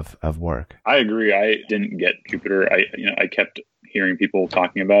type of work. I agree. I didn't get Jupyter. I kept hearing people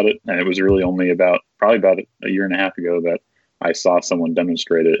talking about it, and it was really only probably about a year and a half ago that I saw someone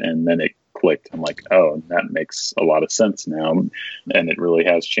demonstrate it, and then it clicked. I'm like, oh, that makes a lot of sense now, and it really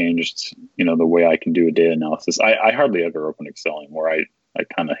has changed, the way I can do a data analysis. I hardly ever open Excel anymore. I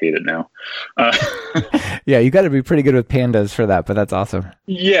kind of hate it now. Yeah, you got to be pretty good with pandas for that, but that's awesome.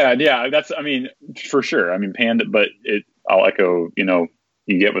 Yeah, that's, for sure. Panda, but I'll echo,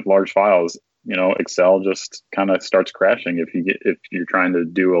 you get with large files, Excel just kind of starts crashing if you're trying to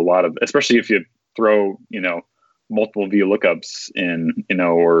do a lot of, especially if you throw, multiple VLOOKUPs in,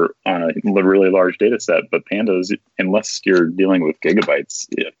 or on a really large data set. But pandas, unless you're dealing with gigabytes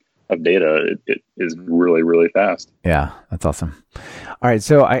of data, it is really, really fast. Yeah, that's awesome. All right,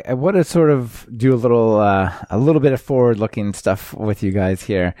 so I want to sort of do a little bit of forward-looking stuff with you guys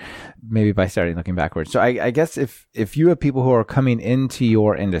here, maybe by starting looking backwards. So I guess if you have people who are coming into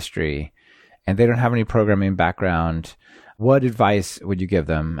your industry and they don't have any programming background, what advice would you give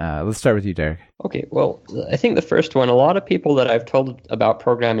them? Let's start with you, Derek. Okay, well, I think the first one, a lot of people that I've told about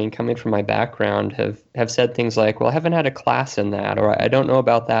programming coming from my background have said things like, well, I haven't had a class in that, or I don't know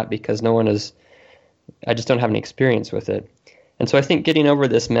about that because I just don't have any experience with it. And so I think getting over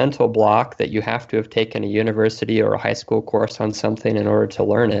this mental block that you have to have taken a university or a high school course on something in order to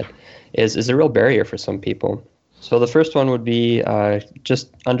learn it is a real barrier for some people. So the first one would be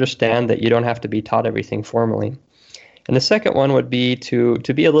just understand that you don't have to be taught everything formally. And the second one would be to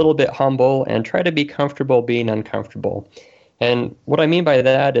be a little bit humble and try to be comfortable being uncomfortable. And what I mean by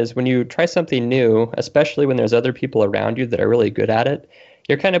that is when you try something new, especially when there's other people around you that are really good at it,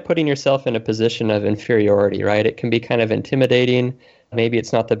 you're kind of putting yourself in a position of inferiority, right? It can be kind of intimidating. Maybe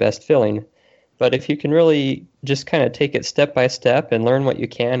it's not the best feeling. But if you can really just kind of take it step by step and learn what you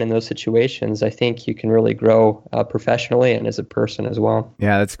can in those situations, I think you can really grow professionally and as a person as well.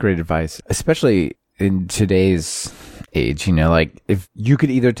 Yeah, that's great advice, especially in today's age. Like if you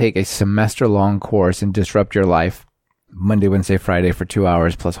could either take a semester-long course and disrupt your life Monday, Wednesday, Friday for 2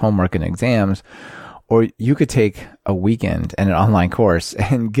 hours plus homework and exams, or you could take a weekend and an online course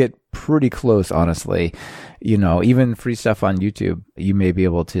and get pretty close, honestly. Even free stuff on YouTube, you may be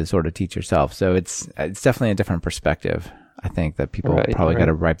able to sort of teach yourself. So it's definitely a different perspective, I think, that people probably got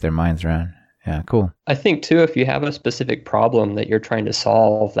to wrap their minds around. Yeah, cool. I think, too, if you have a specific problem that you're trying to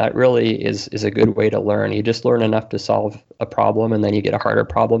solve, that really is a good way to learn. You just learn enough to solve a problem, and then you get a harder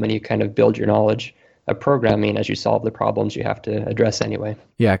problem, and you kind of build your knowledge of programming as you solve the problems you have to address anyway.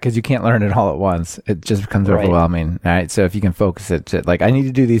 Yeah, because you can't learn it all at once. It just becomes overwhelming. All right, so if you can focus it to, like, I need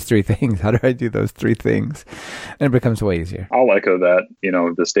to do these 3 things. How do I do those 3 things? And it becomes way easier. I'll echo that,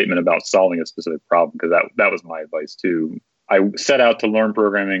 the statement about solving a specific problem, because that was my advice, too. I set out to learn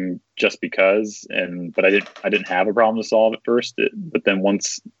programming just because, but I didn't have a problem to solve at first. But then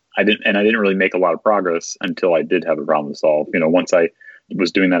once I didn't really make a lot of progress until I did have a problem to solve. Once I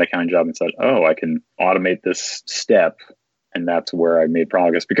was doing that accounting job and said, oh, I can automate this step. And that's where I made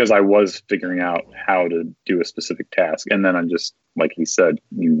progress, because I was figuring out how to do a specific task. And then I'm just, like he said,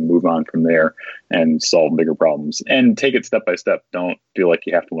 you move on from there and solve bigger problems and take it step by step. Don't feel like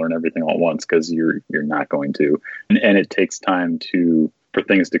you have to learn everything all at once, because you're not going to. And it takes time for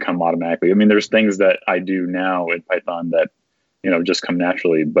things to come automatically. There's things that I do now in Python that, just come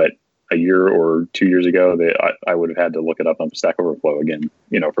naturally, but a year or 2 years ago, I would have had to look it up on Stack Overflow again,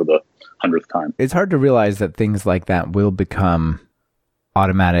 for the 100th time. It's hard to realize that things like that will become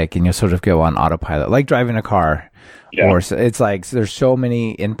automatic and you'll sort of go on autopilot, like driving a car. Yeah. Or it's like there's so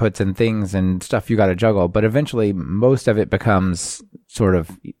many inputs and things and stuff you got to juggle, but eventually most of it becomes sort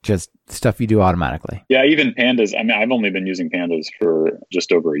of just stuff you do automatically. Yeah, even pandas. I've only been using pandas for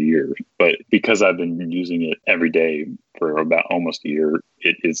just over a year, but because I've been using it every day for about almost a year,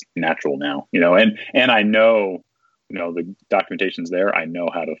 it is natural now, and I know, the documentation's there. I know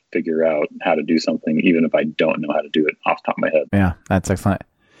how to figure out how to do something, even if I don't know how to do it off the top of my head. Yeah, that's excellent.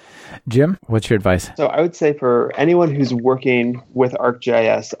 Jim, what's your advice? So I would say for anyone who's working with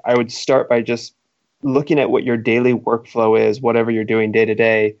ArcGIS, I would start by just looking at what your daily workflow is, whatever you're doing day to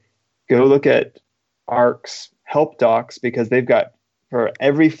day. Go look at Arc's help docs, because they've got, for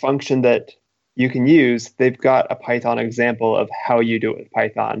every function that you can use, they've got a Python example of how you do it with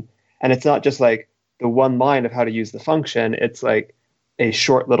Python. And it's not just like the one line of how to use the function. It's like a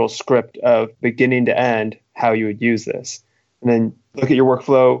short little script of beginning to end how you would use this. And then look at your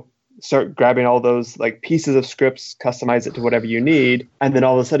workflow, start grabbing all those like pieces of scripts, customize it to whatever you need. And then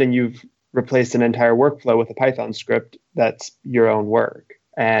all of a sudden you've replaced an entire workflow with a Python script that's your own work.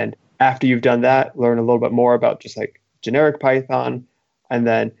 And after you've done that, learn a little bit more about just like generic Python. And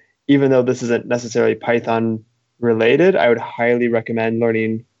then even though this isn't necessarily Python related, I would highly recommend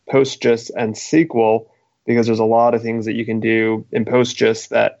learning PostGIS and SQL, because there's a lot of things that you can do in PostGIS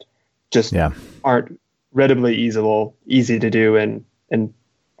that just aren't readily easy to do in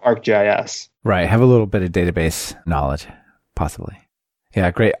ArcGIS. Right. Have a little bit of database knowledge, possibly. Yeah,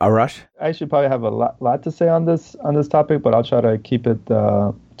 great. Arash? I actually probably have a lot to say on this topic, but I'll try to keep it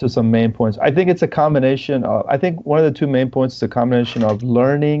to some main points. I think it's a combination of, I think one of the two main points is a combination of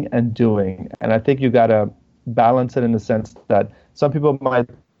learning and doing. And I think you got to balance it in the sense that some people might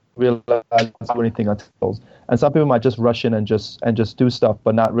realize anything until, and some people might just rush in and just do stuff,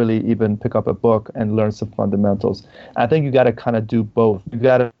 but not really even pick up a book and learn some fundamentals. I think you got to kind of do both. You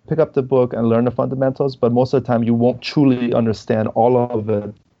got to pick up the book and learn the fundamentals, but most of the time you won't truly understand all of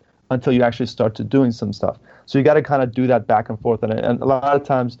it until you actually start to doing some stuff. So you got to kind of do that back and forth, and a lot of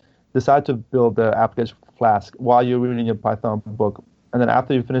times decide to build the application Flask while you're reading your Python book. And then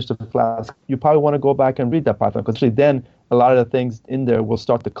after you finish the Flask, you probably want to go back and read that Python, because then a lot of the things in there will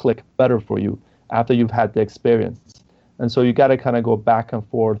start to click better for you after you've had the experience. And so you got to kind of go back and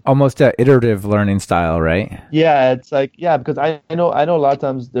forth. Almost an iterative learning style, right? Yeah, it's like, because I know a lot of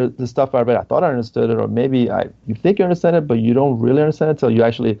times the stuff I read, I thought I understood it, or maybe you think you understand it, but you don't really understand it until you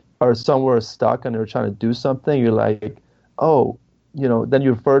actually are somewhere stuck and you're trying to do something. You're like, oh, then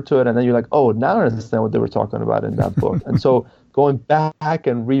you refer to it, and then you're like, oh, now I understand what they were talking about in that book. And so going back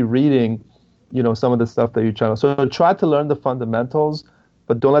and rereading, some of the stuff that you're trying to. So try to learn the fundamentals,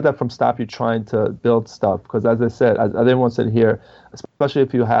 but don't let that stop you trying to build stuff. Because as I said, as everyone said here, especially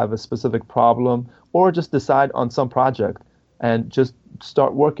if you have a specific problem, or just decide on some project and just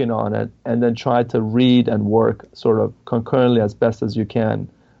start working on it, and then try to read and work sort of concurrently as best as you can.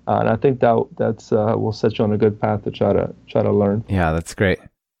 And I think that's will set you on a good path to try to learn. Yeah, that's great.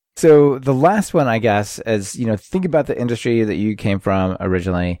 So the last one, I guess, is, think about the industry that you came from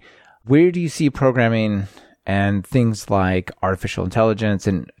originally. Where do you see programming and things like artificial intelligence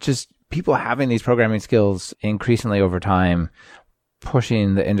and just people having these programming skills increasingly over time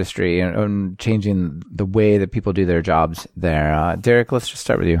pushing the industry and changing the way that people do their jobs there? Derek, let's just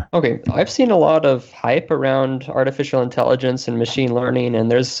start with you. Okay. I've seen a lot of hype around artificial intelligence and machine learning, and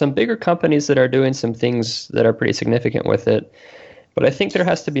there's some bigger companies that are doing some things that are pretty significant with it. But I think there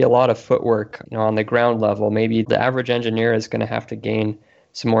has to be a lot of footwork on the ground level. Maybe the average engineer is going to have to gain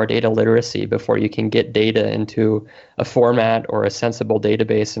some more data literacy before you can get data into a format or a sensible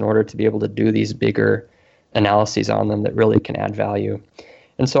database in order to be able to do these bigger analyses on them that really can add value.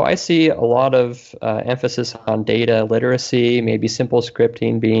 And so I see a lot of emphasis on data literacy, maybe simple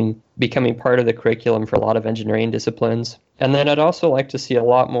scripting becoming part of the curriculum for a lot of engineering disciplines. And then I'd also like to see a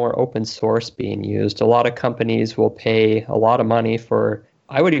lot more open source being used. A lot of companies will pay a lot of money for,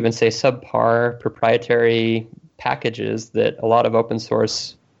 I would even say, subpar proprietary packages that a lot of open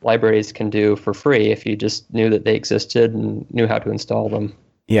source libraries can do for free if you just knew that they existed and knew how to install them.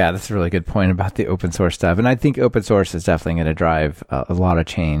 Yeah, that's a really good point about the open source stuff. And I think open source is definitely going to drive a lot of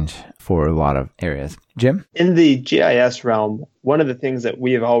change for a lot of areas. Jim? In the GIS realm, one of the things that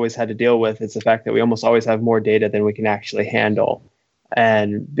we have always had to deal with is the fact that we almost always have more data than we can actually handle.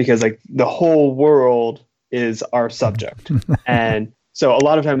 And because the whole world is our subject. And so a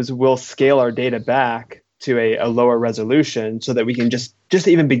lot of times we'll scale our data back to a lower resolution so that we can just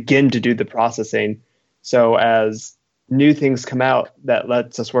even begin to do the processing. So as new things come out that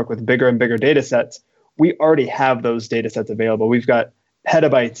lets us work with bigger and bigger data sets, we already have those data sets available. We've got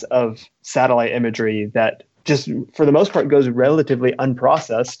petabytes of satellite imagery that just, for the most part, goes relatively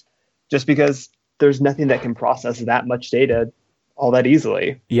unprocessed just because there's nothing that can process that much data all that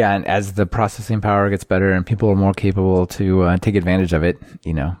easily. Yeah, and as the processing power gets better and people are more capable to take advantage of it,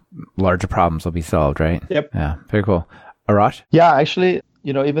 larger problems will be solved, right? Yep. Yeah, very cool. Arash? Yeah, actually,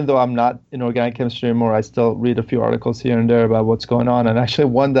 even though I'm not in organic chemistry anymore, I still read a few articles here and there about what's going on. And actually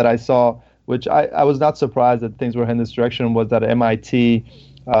one that I saw, which I was not surprised that things were heading this direction, was that MIT,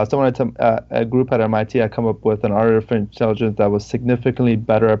 a group at MIT had come up with an artificial intelligence that was significantly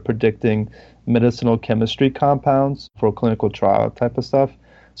better at predicting medicinal chemistry compounds for clinical trial type of stuff.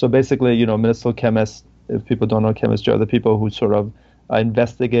 So basically, medicinal chemists, if people don't know chemistry, are the people who sort of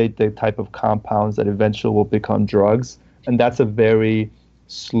investigate the type of compounds that eventually will become drugs. And that's a very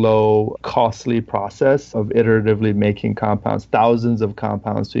slow, costly process of iteratively making compounds, thousands of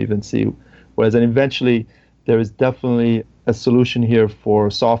compounds to even see. Whereas then eventually there is definitely a solution here for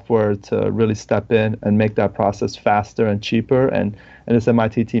software to really step in and make that process faster and cheaper. And this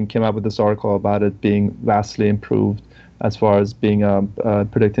MIT team came out with this article about it being vastly improved as far as being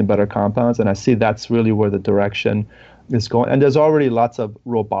predicting better compounds. And I see that's really where the direction is going. And there's already lots of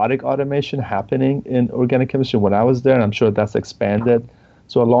robotic automation happening in organic chemistry when I was there, and I'm sure that's expanded.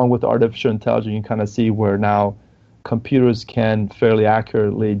 So along with artificial intelligence, you kind of see where now computers can fairly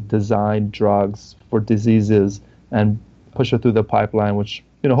accurately design drugs for diseases and push it through the pipeline, which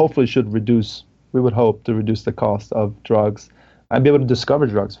hopefully should reduce. We would hope to reduce the cost of drugs and be able to discover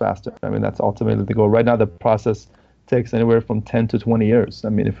drugs faster. I mean, that's ultimately the goal. Right now, the process takes anywhere from 10 to 20 years. I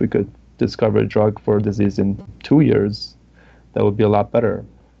mean, if we could discover a drug for a disease in 2 years, that would be a lot better.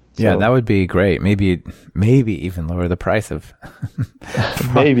 Yeah, that would be great. Maybe even lower the price of.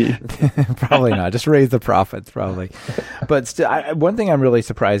 Maybe. Probably not. Just raise the profits, probably. But still, one thing I'm really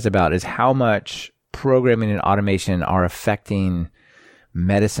surprised about is how much programming and automation are affecting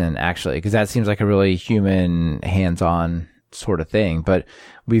medicine, actually, because that seems like a really human, hands-on sort of thing. But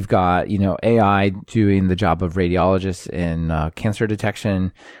we've got, AI doing the job of radiologists in cancer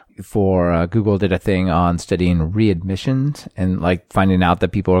detection. Google did a thing on studying readmissions and like finding out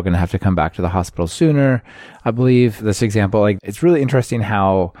that people are going to have to come back to the hospital sooner. I believe this example, it's really interesting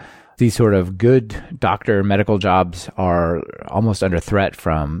how these sort of good doctor medical jobs are almost under threat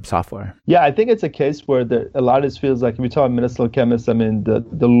from software. Yeah, I think it's a case where a lot of this feels like, if we talk medicinal chemists, I mean,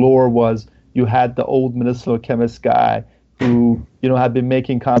 the lore was you had the old medicinal chemist guy who, had been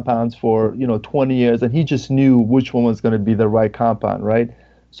making compounds for, 20 years, and he just knew which one was going to be the right compound, right?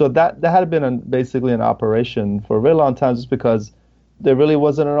 So that had been basically an operation for a very long time, just because there really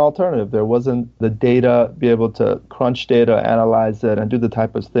wasn't an alternative. There wasn't the data, be able to crunch data, analyze it, and do the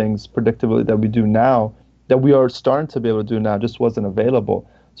type of things predictably that we do now, that we are starting to be able to do now, just wasn't available.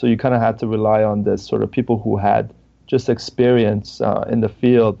 So you kind of had to rely on this sort of people who had just experience in the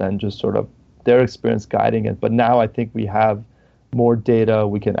field and just sort of their experience guiding it. But now I think we have more data,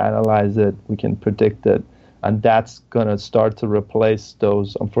 we can analyze it, we can predict it. And that's going to start to replace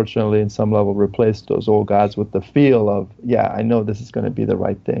those, unfortunately, in some level, replace those old guys with the feel of, yeah, I know this is going to be the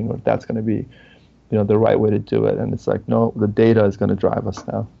right thing, or that's going to be, the right way to do it. And it's like, no, the data is going to drive us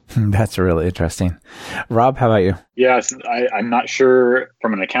now. That's really interesting. Rob, how about you? Yes, I'm not sure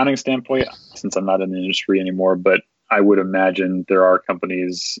from an accounting standpoint, since I'm not in the industry anymore, but I would imagine there are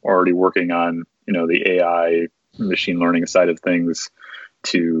companies already working on, the AI machine learning side of things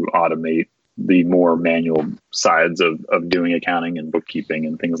to automate the more manual sides of doing accounting and bookkeeping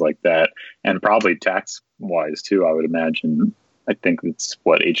and things like that. And probably tax wise too, I would imagine. I think it's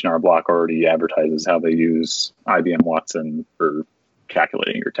what H&R Block already advertises how they use IBM Watson for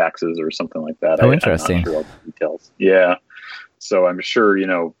calculating your taxes or something like that. Oh, interesting. I'm not sure all the details. Yeah. So I'm sure,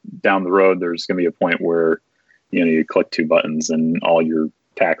 down the road, there's going to be a point where, you click two buttons and all your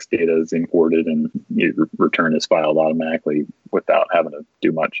tax data is imported and your return is filed automatically without having to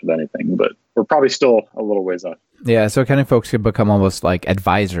do much of anything. But we're probably still a little ways off. Yeah, so accounting folks could become almost like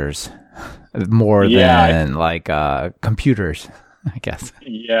advisors more than computers, I guess.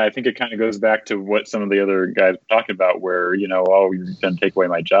 Yeah, I think it kind of goes back to what some of the other guys were talking about where, you're going to take away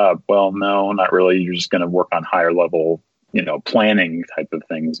my job. Well, no, not really. You're just going to work on higher level planning type of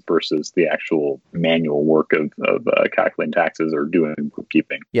things versus the actual manual work of calculating taxes or doing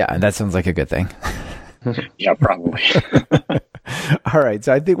bookkeeping. Yeah, and that sounds like a good thing. Yeah, probably. All right,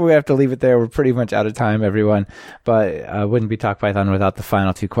 so I think we have to leave it there. We're pretty much out of time, everyone, but wouldn't be Talk Python without the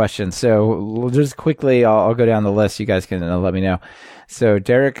final two questions. So we'll just quickly, I'll go down the list. You guys can let me know. So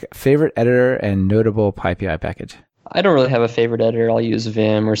Derek, favorite editor and notable PyPI package? I don't really have a favorite editor. I'll use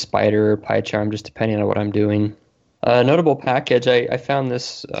Vim or Spider or PyCharm, just depending on what I'm doing. Notable package, I found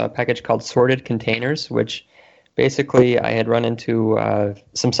this package called Sorted Containers, which basically I had run into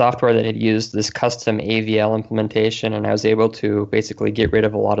some software that had used this custom AVL implementation, and I was able to basically get rid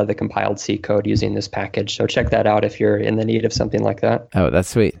of a lot of the compiled C code using this package. So check that out if you're in the need of something like that. Oh, that's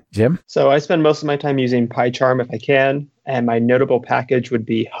sweet. Jim? So I spend most of my time using PyCharm if I can, and my notable package would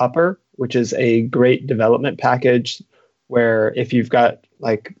be Hupper, which is a great development package where if you've got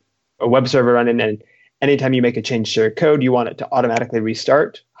like a web server running and anytime you make a change to your code, you want it to automatically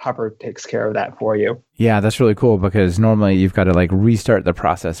restart, Hupper takes care of that for you. Yeah, that's really cool because normally you've got to restart the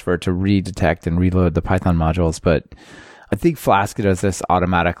process for it to redetect and reload the Python modules. But I think Flask does this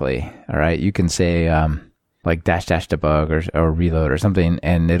automatically. All right, you can say -- debug or reload or something,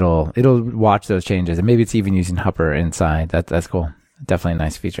 and it'll watch those changes. And maybe it's even using Hupper inside. That's cool. Definitely a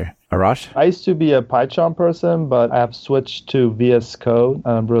nice feature. Arash? I used to be a PyCharm person, but I have switched to VS Code.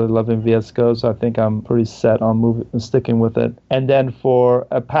 I'm really loving VS Code, so I think I'm pretty set on sticking with it. And then for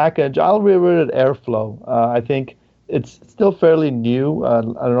a package, I'll revisit Airflow. I think it's still fairly new. I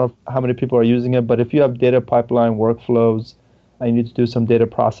don't know how many people are using it, but if you have data pipeline workflows and you need to do some data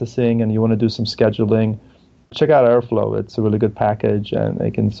processing and you want to do some scheduling, check out Airflow. It's a really good package, and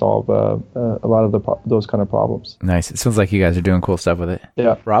it can solve a lot of those kind of problems. Nice. It sounds like you guys are doing cool stuff with it.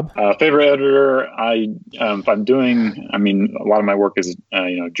 Yeah. Rob? Favorite editor, if I'm doing, a lot of my work is,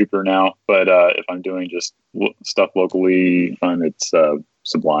 Jupyter now, but if I'm doing just stuff locally, it's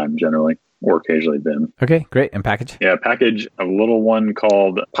Sublime generally, or occasionally Vim. Okay, great. And package? Yeah, package a little one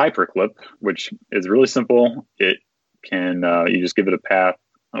called Paperclip, which is really simple. It can, you just give it a path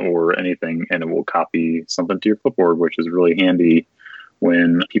or anything, and it will copy something to your clipboard, which is really handy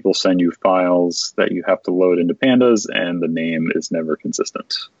when people send you files that you have to load into Pandas and the name is never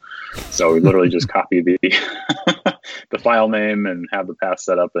consistent. So we literally just copy the the file name and have the path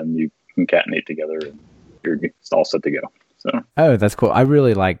set up, and you concatenate together, and you're all set to go. So. Oh, that's cool. I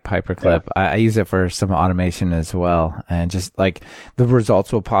really like Paperclip. Yeah. I use it for some automation as well. And just like the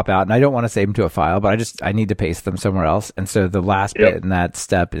results will pop out, and I don't want to save them to a file, but I need to paste them somewhere else. And so the last bit in that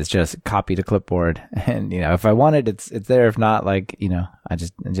step is just copy to clipboard. And, if I want it, it's there. If not, I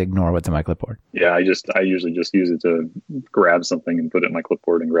just ignore what's in my clipboard. Yeah. I usually just use it to grab something and put it in my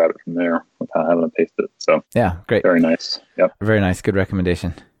clipboard and grab it from there without having to paste it. So yeah, great. Very nice. Yep. Very nice. Good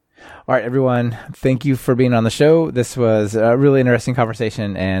recommendation. All right, everyone. Thank you for being on the show. This was a really interesting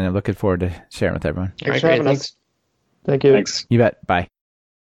conversation, and I'm looking forward to sharing with everyone. Thanks for having us. Thank you. Thanks. You bet. Bye.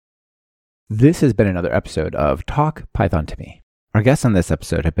 This has been another episode of Talk Python to Me. Our guests on this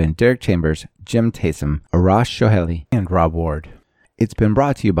episode have been Derek Chambers, Jim Taysom, Arash Shoheli, and Rob Ward. It's been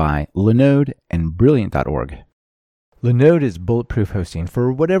brought to you by Linode and Brilliant.org. Linode is bulletproof hosting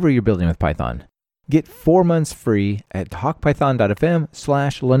for whatever you're building with Python. Get 4 months free at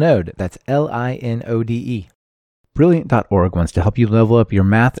talkpython.fm/Linode. That's Linode. Brilliant.org wants to help you level up your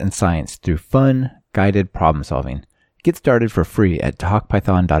math and science through fun, guided problem solving. Get started for free at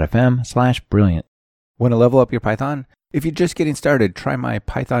talkpython.fm/Brilliant. Want to level up your Python? If you're just getting started, try my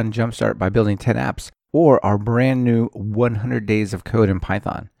Python Jumpstart by building 10 apps, or our brand new 100 Days of Code in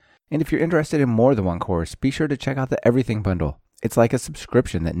Python. And if you're interested in more than one course, be sure to check out the Everything Bundle. It's like a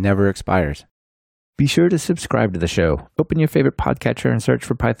subscription that never expires. Be sure to subscribe to the show. Open your favorite podcatcher and search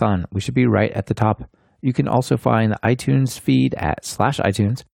for Python. We should be right at the top. You can also find the iTunes feed at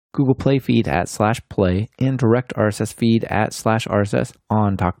 /iTunes, Google Play feed at /Play, and direct RSS feed at /RSS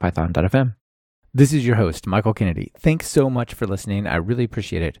on talkpython.fm. This is your host, Michael Kennedy. Thanks so much for listening. I really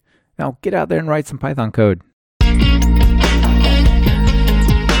appreciate it. Now get out there and write some Python code.